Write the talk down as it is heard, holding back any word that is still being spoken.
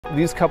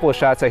These couple of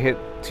shots I hit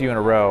to you in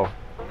a row,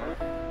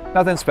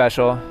 nothing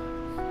special.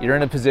 You're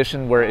in a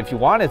position where if you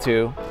wanted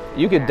to,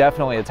 you could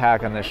definitely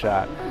attack on this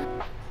shot.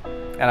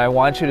 And I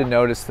want you to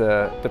notice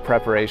the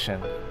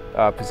preparation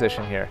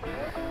position here.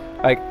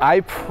 Like, I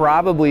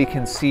probably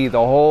can see the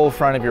whole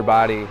front of your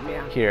body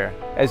here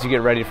as you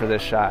get ready for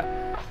this shot.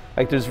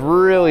 Like, there's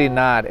really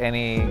not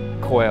any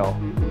coil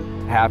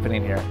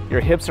happening here.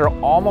 Your hips are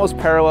almost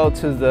parallel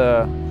to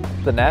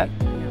the net,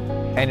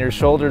 and your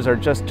shoulders are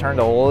just turned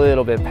a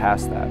little bit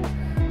past that.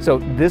 So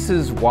this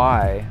is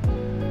why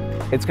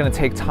it's going to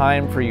take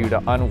time for you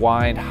to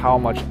unwind how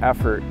much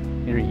effort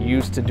you're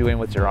used to doing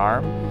with your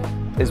arm,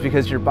 is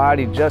because your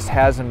body just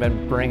hasn't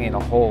been bringing a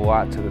whole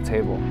lot to the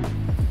table.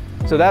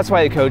 So that's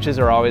why the coaches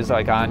are always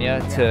like on you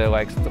to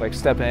like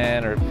step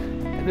in, or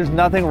there's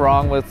nothing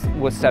wrong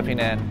with stepping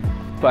in,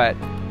 but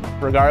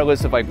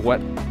regardless of like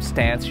what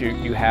stance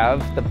you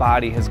have, the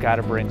body has got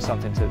to bring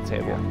something to the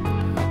table.